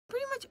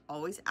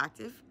always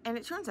active, and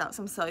it turns out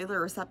some cellular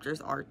receptors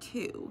are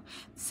too,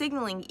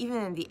 signaling even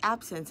in the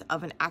absence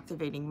of an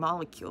activating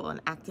molecule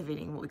and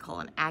activating what we call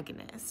an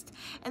agonist.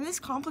 And this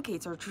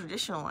complicates our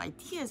traditional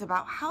ideas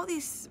about how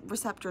these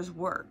receptors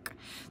work.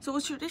 So it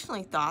was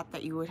traditionally thought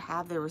that you would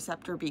have the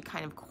receptor be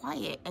kind of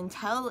quiet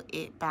until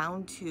it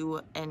bound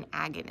to an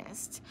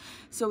agonist.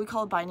 So we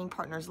call binding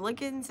partners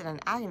ligands, and an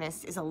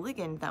agonist is a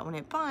ligand that when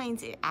it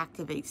binds, it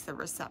activates the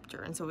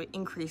receptor, and so it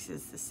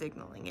increases the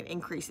signaling, it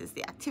increases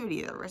the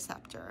activity of the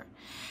receptor.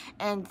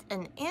 And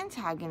an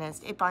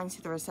antagonist, it binds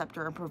to the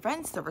receptor and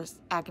prevents the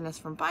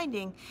agonist from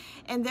binding,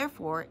 and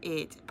therefore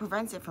it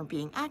prevents it from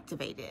being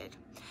activated.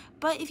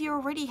 But if you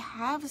already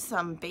have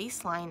some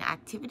baseline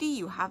activity,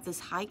 you have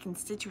this high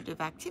constitutive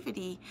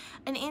activity,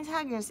 an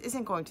antagonist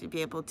isn't going to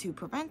be able to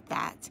prevent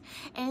that.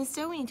 And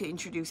instead we need to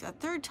introduce a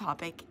third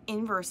topic,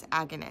 inverse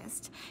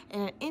agonist.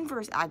 And an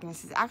inverse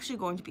agonist is actually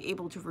going to be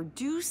able to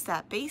reduce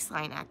that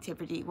baseline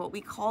activity, what we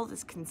call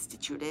this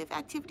constitutive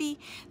activity,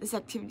 this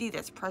activity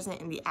that's present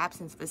in the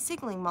absence of a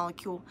signaling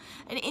molecule.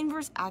 An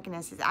inverse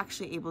agonist is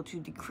actually able to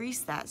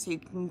decrease that, so you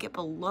can get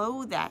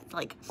below that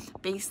like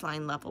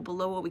baseline level,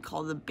 below what we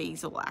call the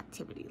basal activity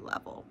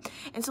level.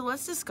 And so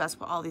let's discuss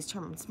what all these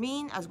terms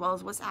mean, as well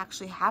as what's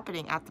actually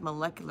happening at the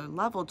molecular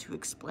level to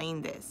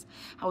explain this,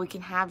 how we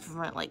can have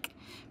different like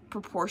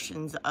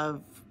proportions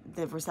of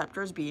the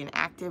receptors being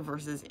active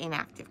versus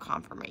inactive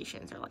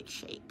conformations or like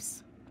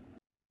shapes.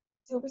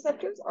 So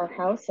receptors are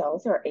how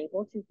cells are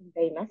able to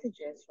convey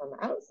messages from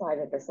outside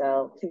of the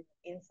cell to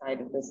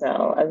inside of the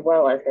cell, as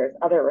well as there's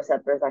other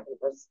receptors that can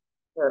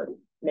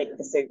make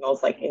the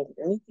signals like into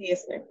the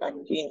nucleus and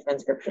affect gene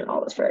transcription,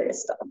 all this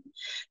various stuff.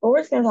 But we're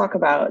just going to talk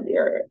about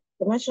your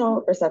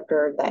dimensional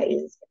receptor that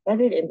is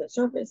embedded in the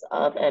surface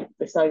of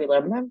the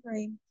cellular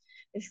membrane.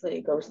 Basically,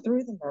 it goes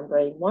through the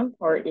membrane. One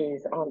part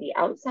is on the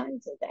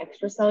outside, so the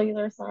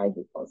extracellular side,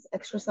 we call it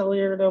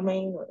extracellular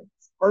domain or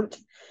part.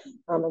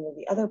 And then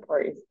the other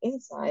part is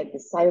inside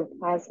the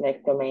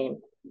cytoplasmic domain.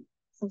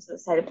 So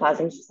the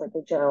cytoplasm is just like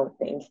the general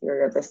the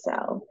interior of the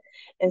cell.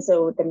 And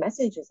so the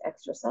message is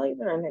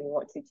extracellular, and then you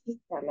want to take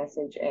that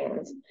message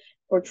and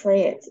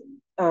portray it,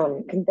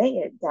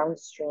 convey it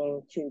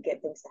downstream to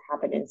get things to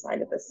happen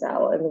inside of the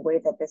cell. And the way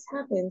that this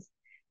happens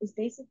is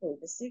basically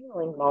the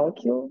signaling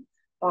molecule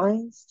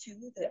binds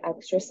to the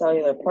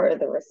extracellular part of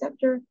the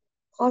receptor,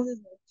 causes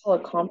what we call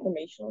a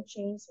conformational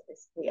change, so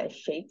basically a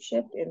shape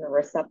shift in the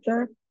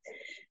receptor.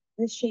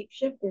 This shape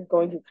shift is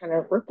going to kind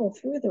of ripple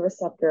through the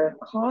receptor,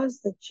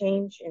 cause the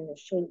change in the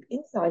shape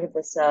inside of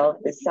the cell,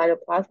 the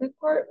cytoplasmic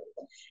part,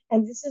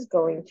 and this is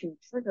going to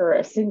trigger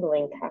a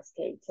signaling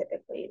cascade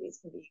typically. These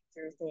can be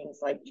through things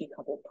like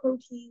G-coupled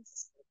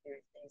proteins, through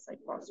things like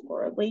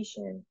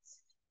phosphorylation.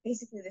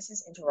 Basically, this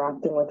is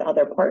interacting with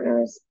other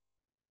partners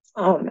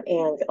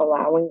and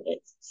allowing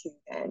it to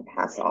then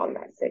pass on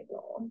that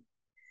signal.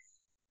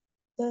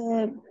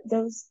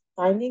 Those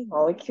binding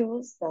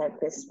molecules that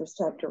this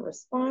receptor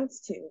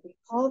responds to, we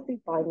call the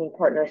binding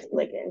partners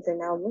ligands. And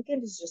now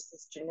ligand is just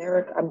this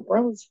generic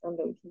umbrella term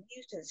that we can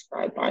use to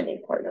describe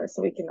binding partners.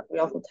 So we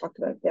also talked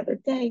about it the other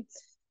day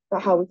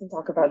about how we can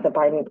talk about the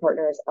binding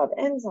partners of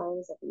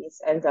enzymes, that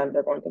these enzymes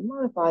are going to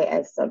modify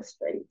as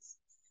substrates.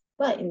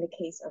 But in the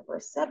case of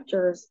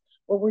receptors,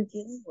 what we're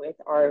dealing with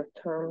are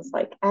terms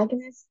like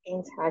agonist,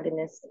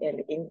 antagonist,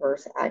 and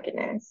inverse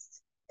agonist.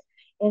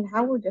 And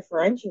how we're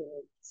differentiating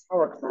these, how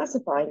we're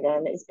classifying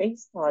them, is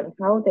based on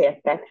how they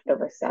affect the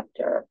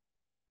receptor.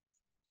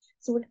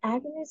 So an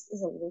agonist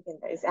is a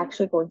ligand that is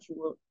actually going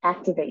to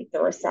activate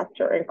the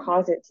receptor and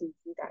cause it to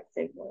do that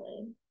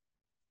signaling.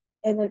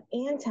 And an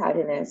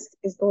antagonist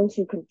is going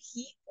to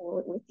compete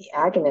with the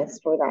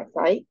agonist for that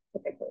site,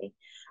 typically,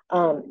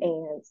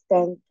 and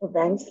then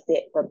prevents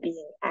it from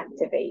being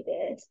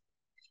activated.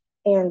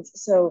 And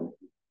so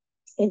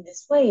in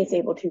this way, it's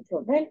able to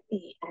prevent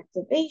the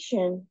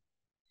activation.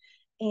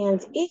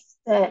 And if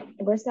the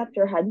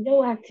receptor had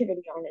no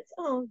activity on its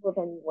own, well,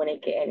 then you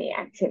wouldn't get any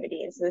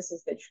activity. And so this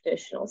is the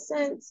traditional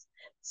sense.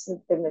 This has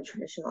been the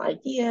traditional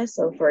idea.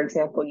 So for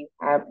example, you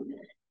have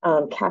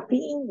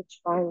caffeine,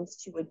 which binds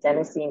to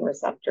adenosine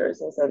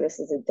receptors. And so this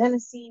is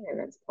adenosine, and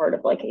it's part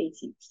of like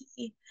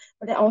ATP,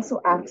 but it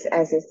also acts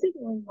as a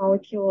signaling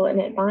molecule,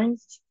 and it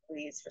binds to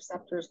these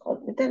receptors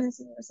called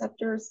adenosine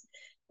receptors.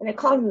 And it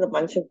causes a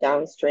bunch of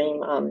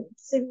downstream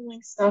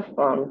signaling stuff, a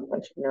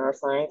bunch of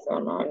neuroscience. So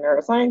I'm not a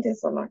neuroscientist,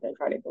 so I'm not going to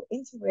try to go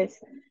into it.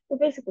 But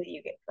basically,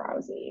 you get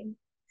drowsy.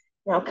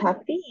 Now,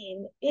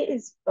 caffeine,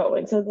 and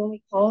so then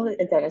we call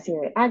it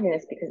adenosine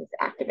agonist because it's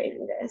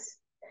activating this.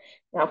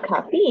 Now,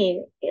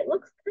 caffeine, it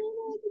looks kind of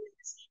like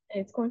adenosine,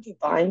 and it's going to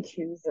bind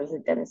to those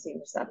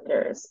adenosine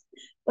receptors,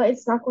 but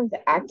it's not going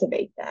to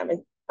activate them.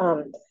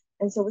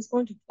 And so it's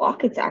going to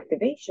block its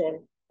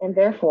activation, and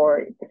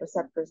therefore the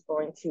receptor is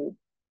going to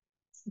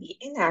be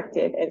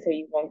inactive, and so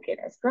you won't get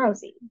as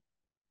drowsy.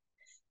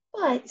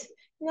 But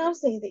now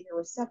say that your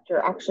receptor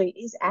actually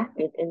is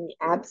active in the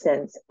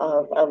absence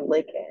of a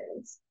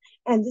ligand.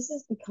 And this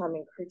has become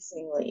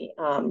increasingly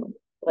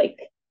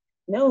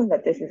known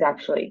that this is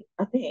actually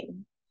a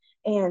thing.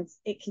 And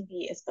it can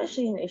be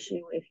especially an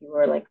issue if you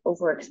are like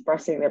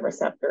overexpressing the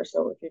receptor.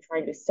 So if you're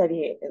trying to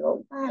study it in a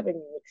lab and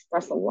you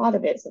express a lot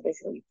of it, so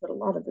basically you put a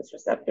lot of this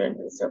receptor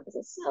into the surface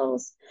of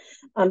cells,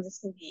 this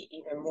can be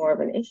even more of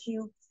an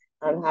issue.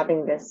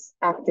 Having this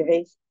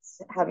activation,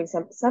 having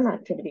some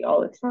activity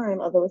all the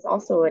time, although it's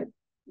also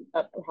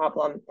a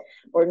problem,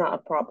 or not a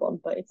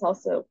problem, but it's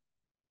also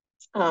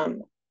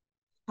um,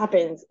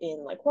 happens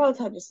in like wild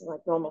type, just in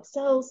like normal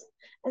cells,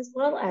 as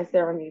well as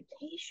there are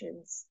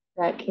mutations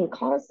that can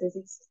cause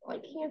diseases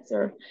like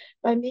cancer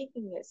by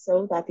making it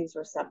so that these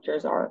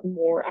receptors are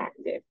more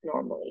active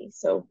normally.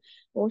 So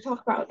when we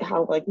talk about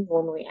how like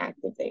normally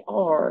active they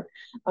are,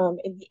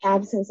 in the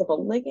absence of a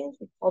ligand,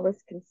 we call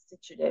this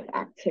constitutive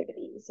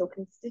activity. So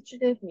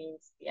constitutive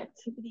means the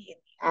activity in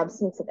the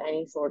absence of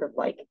any sort of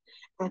like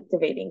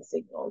activating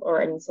signal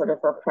or any sort of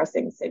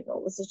repressing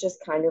signal. This is just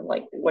kind of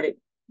like what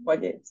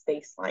its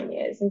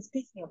baseline is. And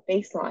speaking of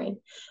baseline,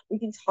 we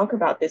can talk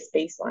about this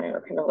baseline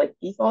or kind of like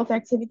default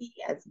activity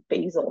as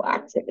basal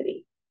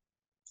activity.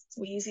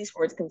 So we use these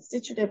words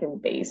constitutive and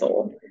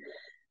basal.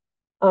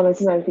 And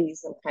sometimes we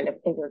use them kind of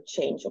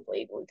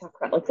interchangeably. But we talk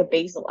about like the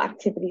basal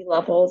activity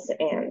levels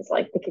and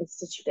like the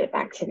constitutive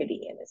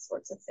activity and this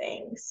sorts of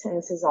things. And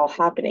this is all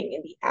happening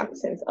in the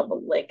absence of a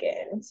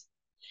ligand.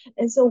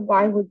 And so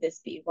why would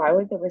this be? Why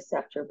would the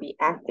receptor be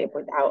active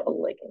without a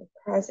ligand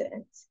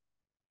present?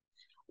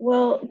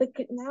 Well,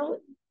 now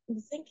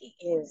the thinking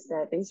is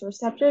that these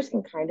receptors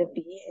can kind of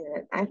be in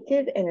an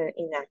active and an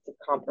inactive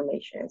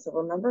conformation. So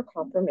remember,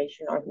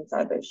 conformation are these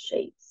other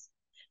shapes.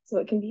 So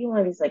it can be one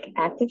of these like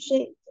active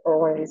shapes or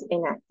one of these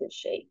inactive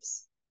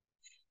shapes.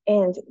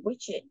 And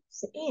which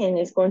it's in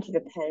is going to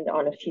depend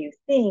on a few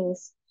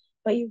things,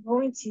 but you're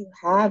going to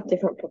have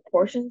different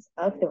proportions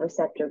of the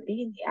receptor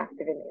being the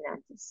active and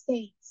inactive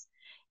states.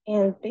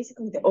 And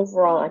basically, the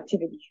overall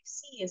activity you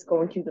see is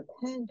going to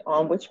depend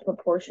on which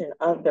proportion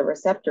of the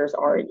receptors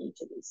are in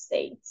each of these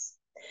states.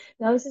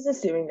 Now, this is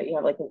assuming that you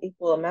have like an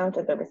equal amount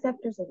of the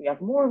receptors. If you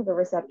have more of the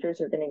receptors,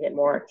 you're going to get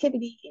more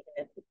activity, even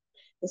if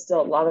there's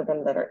still a lot of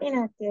them that are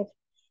inactive.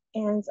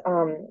 And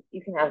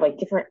you can have like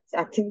different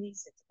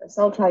activities, different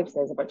cell types.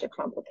 There's a bunch of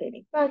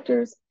complicating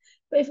factors.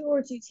 But if we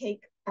were to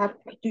try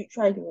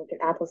to do like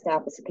an apples to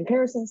apples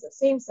comparison, so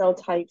same cell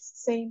types,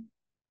 same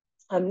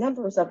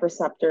numbers of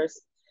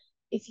receptors,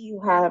 if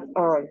you have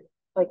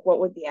like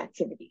what would the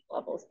activity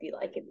levels be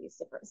like in these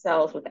different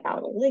cells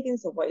without a ligand?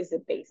 So what is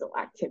the basal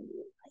activity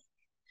like?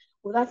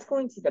 Well, that's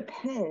going to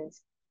depend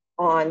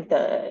on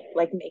the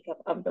like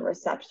makeup of the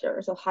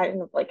receptor. So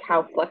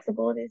how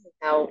flexible it is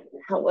and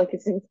how like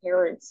its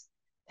inherent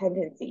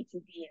tendency to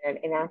be in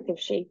an inactive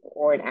shape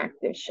or an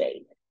active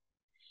shape.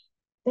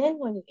 Then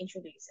when you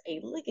introduce a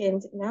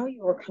ligand, now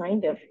you're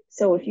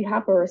so if you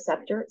have a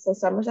receptor, so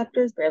some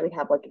receptors barely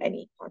have like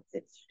any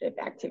constitutive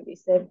activity,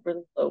 so they have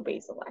really low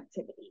basal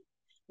activity.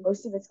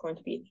 Most of it's going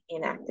to be in the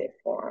inactive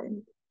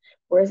form,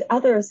 whereas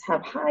others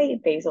have high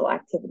basal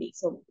activity.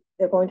 So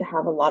they're going to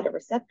have a lot of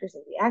receptors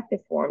in the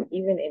active form,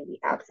 even in the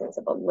absence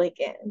of a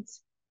ligand.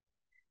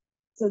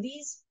 So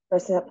these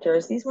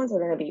receptors, these ones are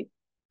going to be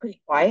pretty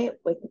quiet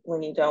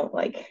when you don't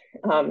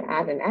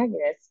add an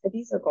agonist, but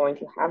these are going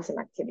to have some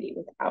activity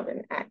without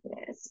an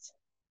agonist.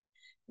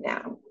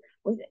 Now,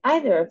 with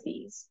either of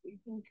these,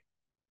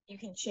 you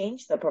can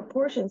change the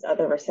proportions of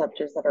the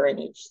receptors that are in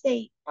each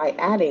state by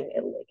adding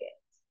a ligand.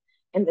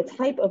 And the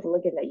type of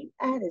ligand that you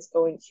add is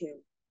going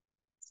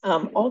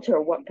to alter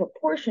what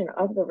proportion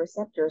of the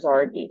receptors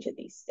are in each of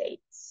these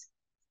states.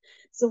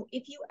 So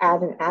if you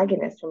add an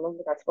agonist,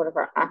 remember that's one of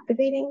our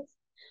activatings,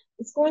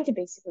 it's going to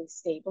basically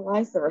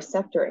stabilize the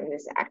receptor in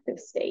this active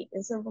state.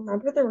 And so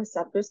remember, the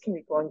receptors can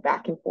be going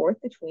back and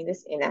forth between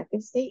this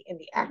inactive state and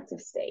the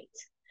active state.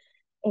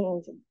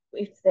 And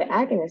if the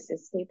agonist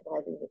is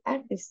stabilizing the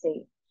active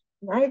state,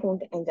 now you're going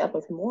to end up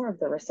with more of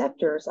the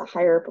receptors, a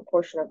higher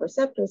proportion of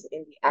receptors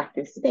in the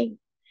active state.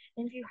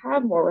 And if you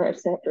have more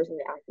receptors in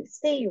the active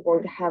state, you're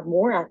going to have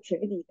more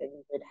activity than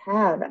you would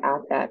have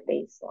at that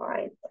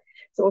baseline.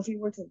 So if you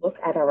were to look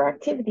at our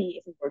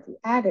activity, if we were to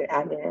add an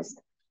agonist,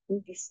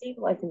 we'd be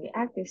stabilizing the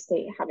active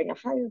state, having a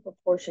higher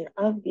proportion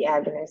of the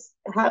agonist,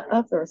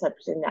 of the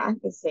receptors in the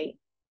active state,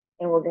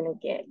 and we're going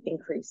to get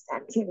increased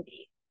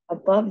activity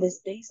above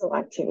this basal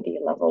activity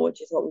level,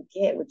 which is what we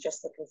get with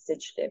just the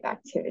constitutive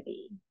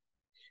activity.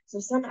 So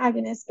some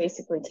agonists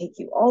basically take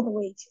you all the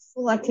way to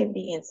full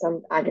activity, and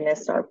some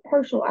agonists are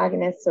partial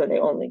agonists, so they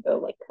only go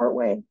like part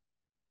way.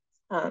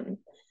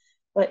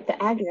 But the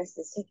agonist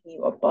is taking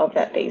you above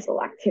that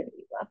basal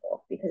activity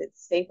level because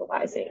it's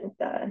stabilizing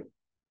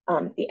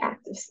the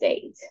active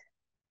state.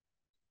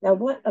 Now,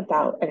 what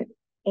about an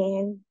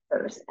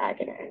inverse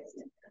agonist?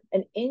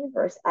 An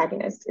inverse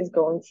agonist is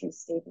going to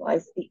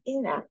stabilize the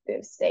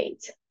inactive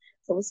state.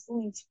 So it's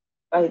going to,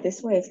 by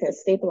this way, it's going to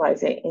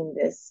stabilize it in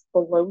this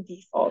below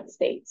default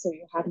state. So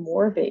you have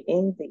more of it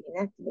in the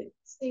inactivated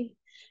state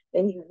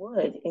than you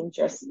would in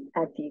just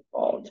at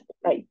default,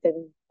 right? Than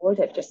you would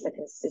at just the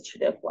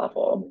constitutive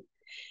level.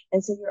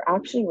 And so you're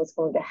actually, what's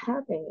going to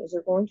happen is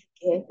you're going to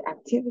get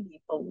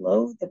activity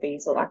below the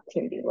basal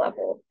activity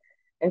level.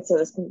 And so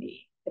this can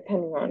be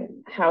depending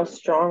on how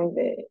strong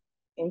the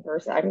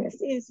inverse agonist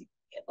is, you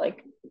get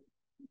like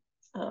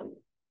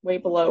way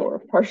below or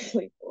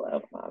partially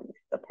below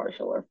the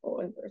partial or full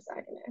inverse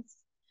agonist.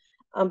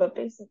 But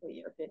basically,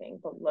 you're getting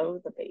below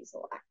the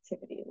basal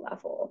activity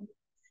level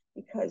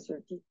because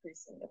you're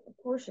decreasing the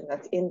proportion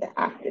that's in the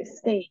active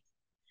state.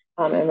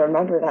 And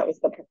remember, that was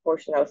the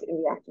proportion that was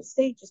in the active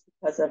state just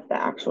because of the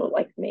actual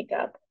like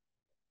makeup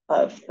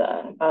of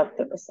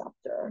the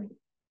receptor.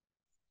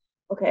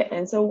 Okay,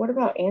 and so what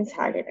about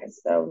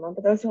antagonists? So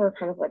remember, those are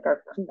kind of like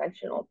our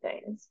conventional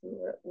things. We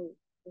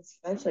was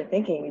eventually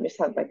thinking you just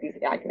have like these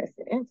agonists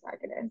and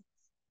antagonists.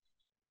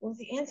 Well,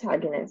 the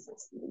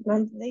antagonists,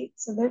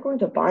 they're going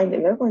to bind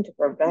and they're going to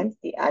prevent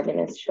the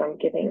agonist from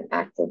getting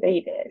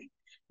activated.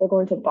 They're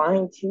going to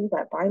bind to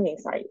that binding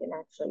site and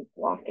actually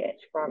block it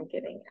from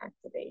getting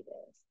activated.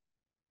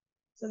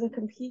 So they're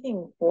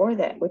competing for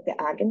that with the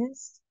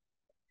agonist.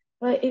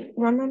 But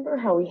remember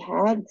how we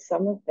had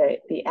some of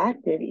the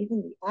active,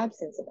 even the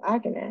absence of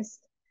agonist.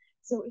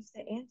 So if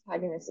the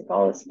antagonist, if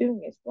all it's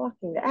doing is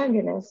blocking the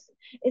agonist,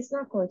 it's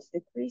not going to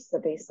decrease the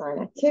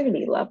baseline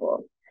activity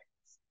level.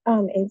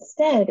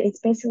 Instead, it's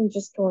basically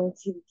just going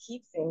to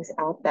keep things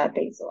at that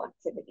basal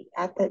activity,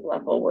 at that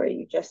level where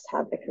you just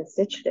have the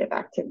constitutive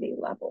activity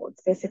level.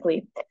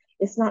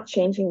 It's not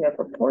changing the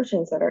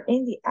proportions that are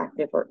in the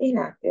active or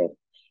inactive.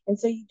 And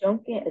so you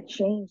don't get a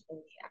change in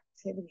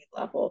the activity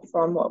level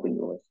from what we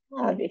would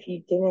have if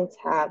you didn't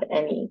have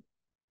any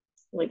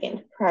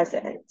ligand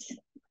present.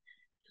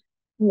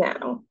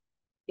 Now,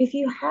 if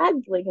you had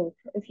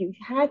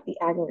the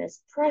agonist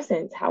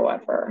present,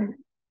 however,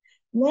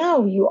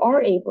 now you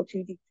are able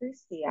to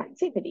decrease the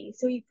activity.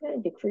 So you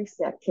couldn't decrease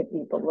the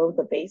activity below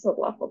the basal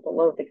level,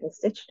 below the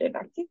constitutive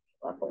activity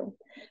level,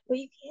 but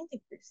you can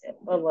decrease it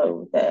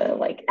below the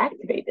like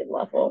activated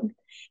level.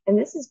 And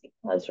this is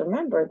because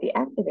remember, the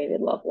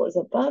activated level is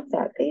above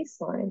that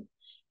baseline.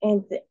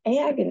 And the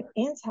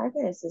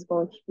antagonist is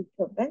going to be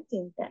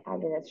preventing the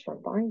agonist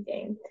from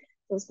binding.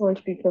 So it's going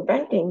to be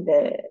preventing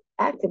the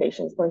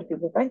activation, it's going to be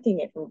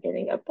preventing it from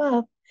getting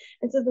above.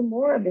 And so the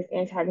more of this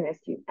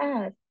antagonist you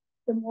add,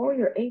 the more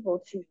you're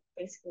able to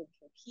basically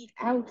compete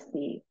out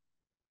the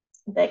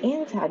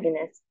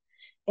antagonist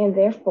and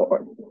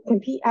therefore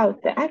compete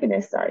out the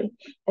agonist,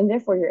 and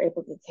therefore you're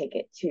able to take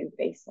it to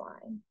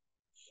baseline.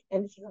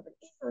 And if you have an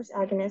inverse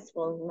agonist,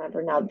 well,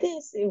 remember now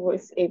it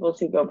was able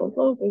to go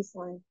below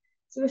baseline,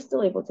 so we're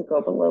still able to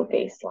go below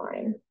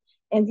baseline.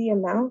 And the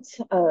amount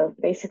of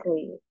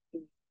basically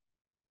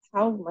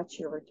how much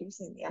you're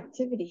reducing the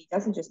activity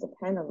doesn't just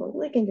depend on the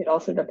ligand, it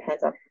also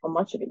depends on how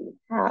much of it you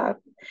have.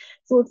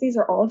 So if these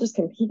are all just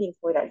competing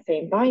for that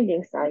same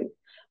binding site,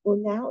 well,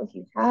 now if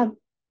you have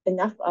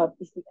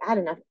if you add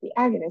enough of the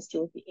agonist,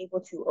 you'll be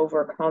able to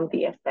overcome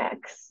the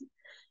effects.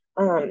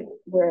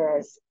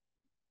 Whereas,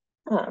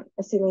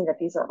 assuming that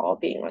these are all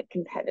being like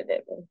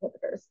competitive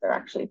inhibitors, they're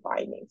actually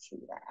binding to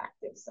the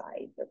active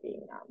site. They're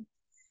being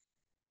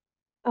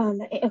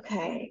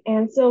okay,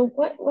 and so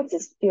what's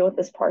this deal with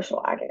this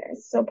partial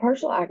agonist? So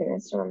partial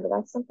agonist, remember,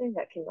 that's something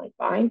that can like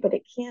bind, but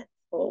it can't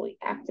fully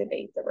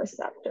activate the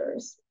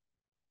receptors.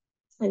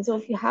 And so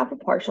if you have a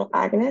partial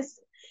agonist,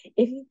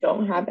 if you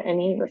don't have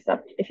any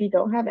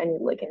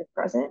ligand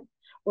present,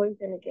 well, you're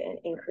going to get an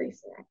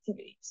increase in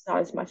activity. It's not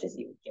as much as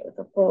you would get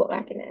with a full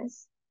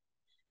agonist.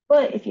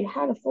 But if you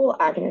had a full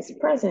agonist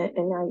present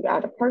and now you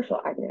add a partial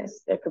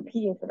agonist, they're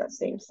competing for that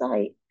same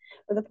site,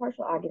 but the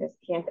partial agonist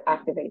can't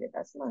activate it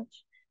as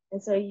much.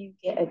 And so you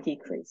get a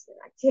decrease in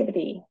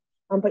activity,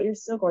 but you're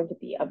still going to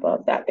be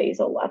above that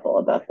basal level,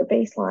 above the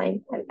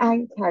baseline. An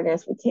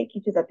antagonist would take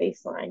you to the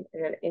baseline,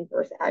 and an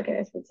inverse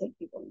agonist would take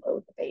you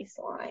below the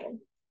baseline.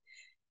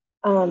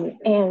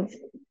 And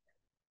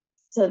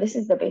so this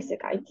is the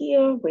basic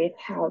idea with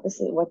how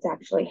this is what's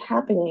actually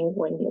happening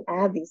when you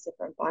add these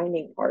different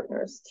binding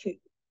partners to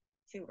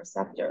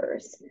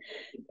receptors.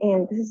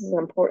 And this is an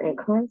important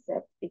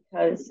concept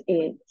because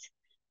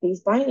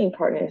these binding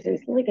partners,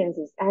 these ligands,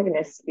 these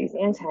agonists, these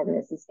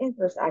antagonists, these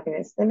inverse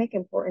agonists, they make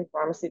important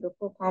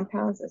pharmaceutical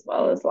compounds as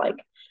well as like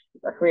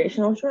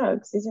recreational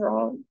drugs.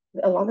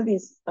 A lot of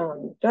these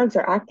drugs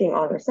are acting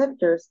on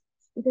receptors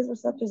because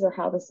receptors are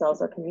how the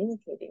cells are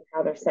communicating,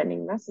 how they're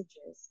sending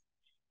messages.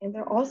 And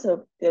they're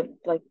also the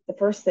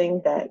first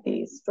thing that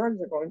these drugs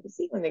are going to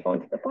see when they go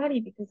into the body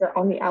because they're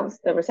on the outside.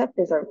 The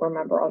receptors are,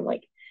 remember, on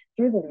like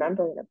through the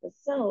membrane of the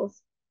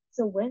cells.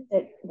 So when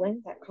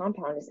that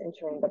compound is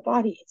entering the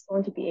body, it's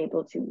going to be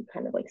able to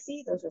kind of like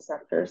see those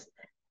receptors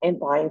and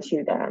bind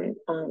to them.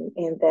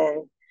 And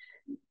then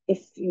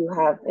if you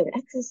have an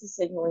excess of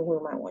signaling, we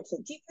might want to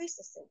decrease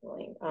the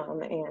signaling.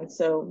 And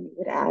so you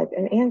would add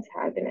an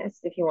antagonist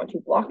if you want to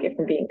block it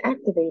from being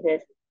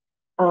activated,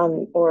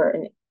 or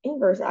an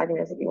inverse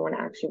agonist if you want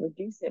to actually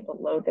reduce it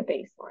below the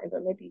baseline.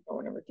 But maybe you don't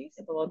want to reduce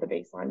it below the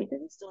baseline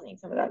because you still need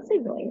some of that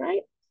signaling,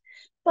 right?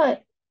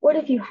 But what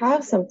if you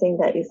have something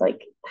that is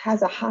like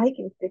has a high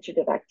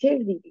constitutive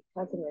activity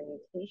because of a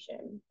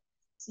mutation?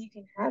 So you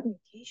can have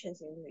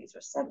mutations in these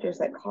receptors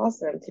that cause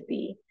them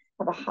to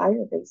have a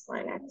higher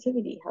baseline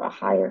activity, have a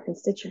higher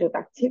constitutive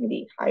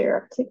activity, higher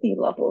activity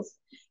levels.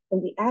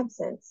 in the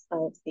absence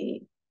of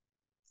the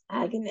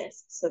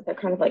agonists. So they're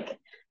kind of like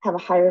have a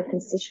higher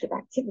constitutive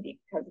activity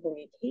because of the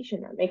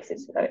mutation that makes it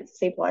so that it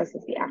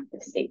stabilizes the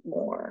active state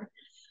more.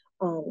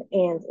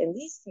 And in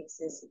these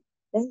cases,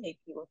 then maybe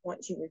you would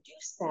want to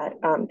reduce that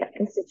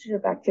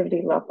constitutive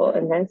activity level,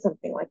 and then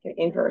something like an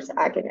inverse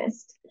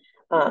agonist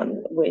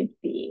would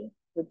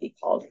be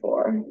called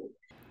for.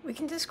 We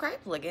can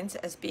describe ligands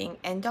as being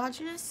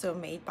endogenous, so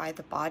made by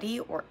the body,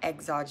 or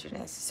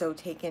exogenous, so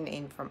taken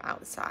in from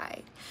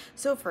outside.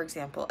 So, for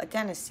example,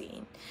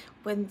 adenosine.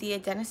 When the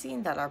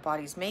adenosine that our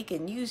bodies make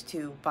and use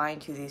to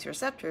bind to these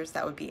receptors,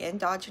 that would be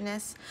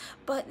endogenous,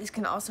 but this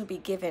can also be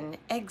given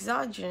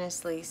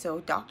exogenously, so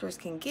doctors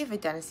can give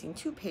adenosine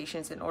to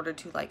patients in order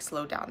to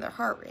slow down their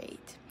heart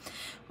rate.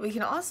 We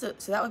can also,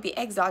 so that would be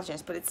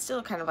exogenous, but it's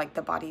still kind of like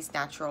the body's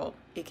natural,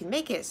 it can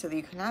make it so that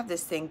you can have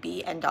this thing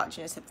be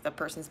endogenous if the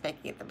person's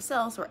making it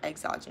themselves, or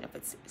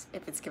exogenous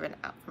if it's given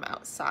out from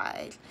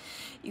outside.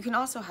 You can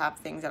also have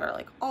things that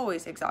are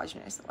always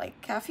exogenous, like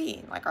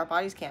caffeine. Like our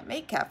bodies can't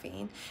make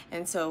caffeine,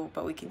 and so,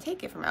 but we can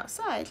take it from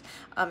outside,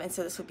 and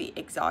so this would be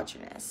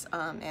exogenous.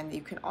 And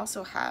you can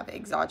also have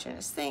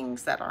exogenous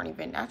things that aren't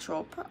even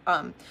natural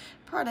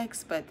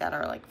products, but that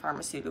are like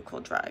pharmaceutical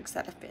drugs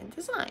that have been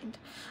designed.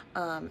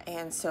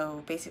 And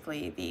so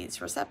basically these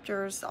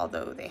receptors,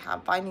 although they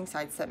have binding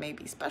sites that may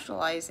be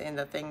specialized in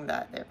the thing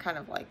that they're kind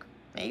of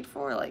made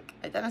for, like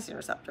adenosine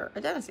receptor,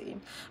 adenosine,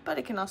 but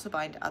it can also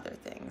bind to other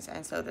things.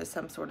 And so there's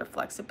some sort of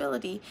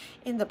flexibility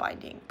in the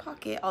binding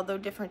pocket, although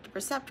different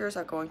receptors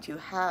are going to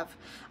have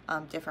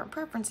different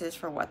preferences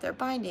for what they're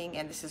binding,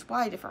 and this is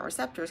why different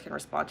receptors can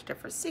respond to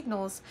different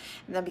signals.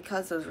 And then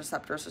because those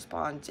receptors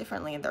respond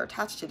differently and they're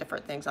attached to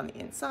different things on the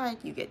inside,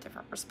 you get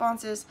different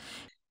responses.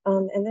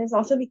 And there's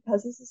also,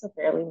 because this is a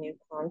fairly new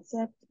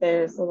concept,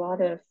 there's a lot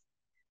of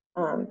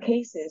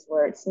cases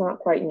where it's not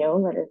quite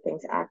known whether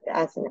things act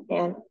as an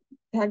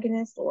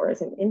antagonist or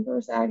as an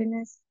inverse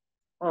agonist.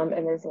 And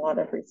there's a lot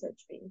of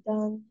research being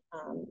done.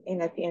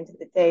 And at the end of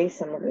the day,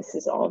 some of this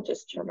is all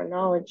just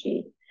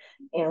terminology.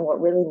 And what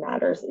really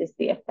matters is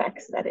the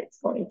effects that it's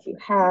going to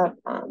have.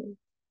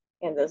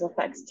 And those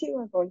effects, too,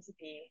 are going to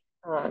be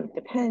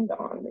depend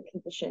on the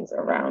conditions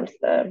around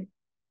the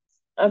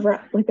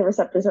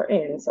receptors are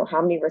in. So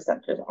how many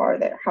receptors are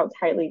there? How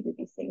tightly do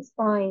these things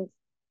bind?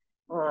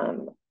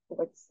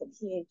 What's the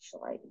pH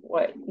like?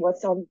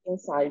 What's on the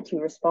inside to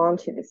respond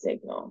to the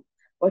signal?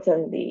 What's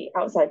on the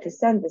outside to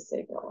send the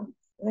signal?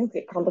 Things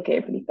get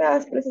complicated pretty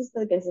fast, but this is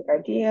the basic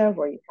idea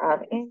where you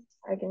have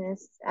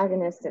antagonists,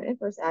 agonists, and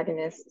inverse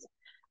agonists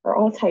are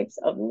all types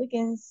of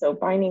ligands, so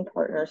binding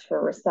partners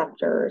for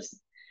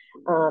receptors.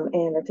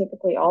 And they're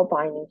typically all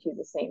binding to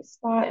the same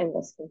spot and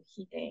thus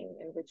competing,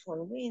 and which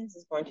one wins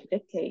is going to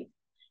dictate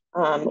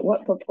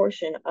what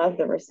proportion of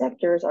the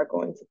receptors are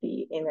going to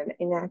be in an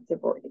inactive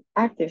or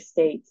active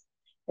state,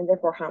 and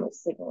therefore how much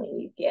signaling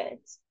you get.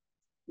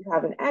 If you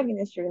have an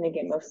agonist, you're going to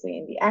get mostly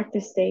in the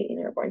active state, and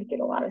you're going to get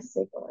a lot of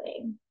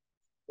signaling.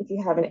 If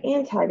you have an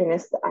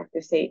antagonist, the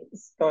active state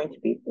is going to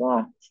be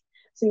blocked,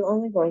 so you're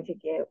only going to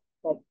get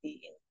the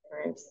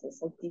inherent,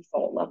 some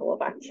default level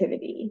of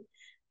activity,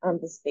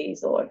 this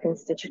basal or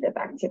constitutive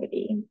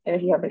activity. And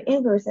if you have an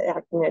inverse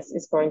agonist,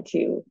 it's going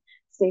to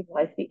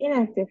stabilize the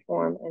inactive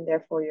form, and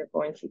therefore you're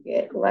going to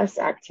get less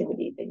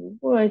activity than you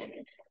would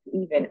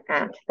even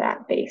at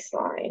that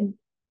baseline.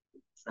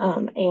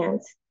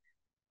 And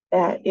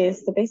that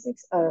is the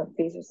basics of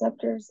these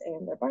receptors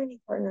and their binding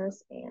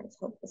partners, and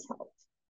hope this helped.